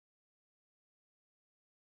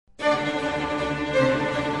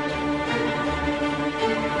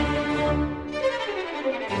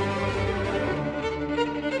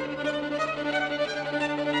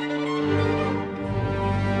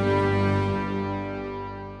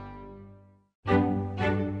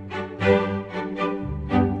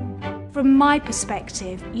From my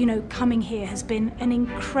perspective, you know, coming here has been an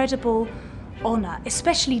incredible honour,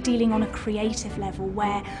 especially dealing on a creative level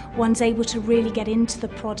where one's able to really get into the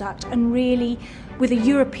product and really, with a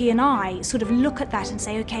European eye, sort of look at that and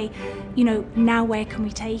say, okay, you know, now where can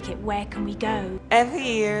we take it? Where can we go? Every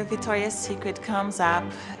year, Victoria's Secret comes up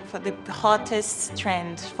for the hottest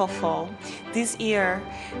trend for fall. This year,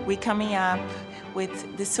 we're coming up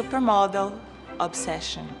with the supermodel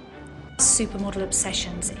obsession. Supermodel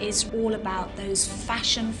Obsessions is all about those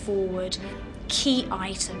fashion-forward key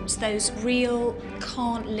items, those real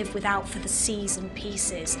can't live without for the season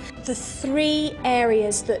pieces. The three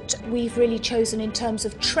areas that we've really chosen in terms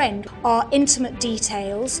of trend are intimate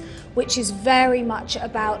details, which is very much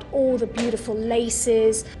about all the beautiful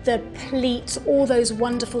laces, the pleats, all those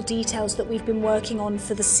wonderful details that we've been working on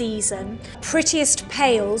for the season. Prettiest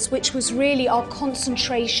pales, which was really our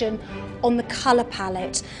concentration on the colour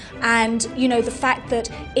palette, and you know, the fact that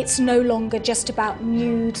it's no longer just about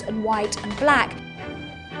nudes and white and black.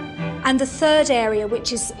 And the third area,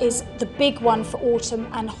 which is the big one for autumn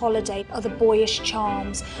and holiday, are the boyish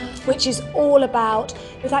charms, which is all about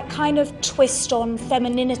that kind of twist on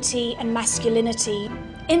femininity and masculinity.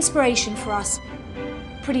 Inspiration for us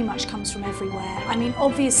pretty much comes from everywhere. I mean,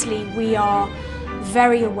 obviously we are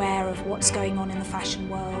very aware of what's going on in the fashion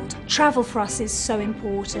world. Travel for us is so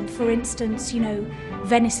important. For instance, you know,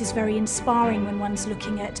 Venice is very inspiring when one's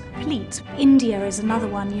looking at pleat. India is another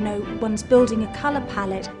one, you know, one's building a colour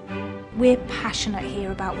palette. We're passionate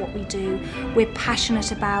here about what we do. We're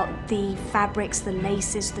passionate about the fabrics, the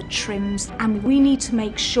laces, the trims, and we need to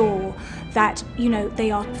make sure that, you know,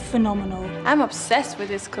 they are phenomenal. I'm obsessed with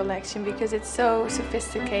this collection because it's so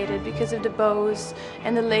sophisticated, because of the bows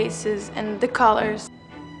and the laces and the colors.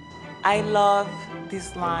 I love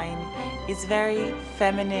this line. It's very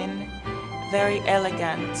feminine, very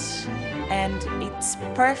elegant, and it's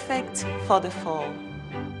perfect for the fall.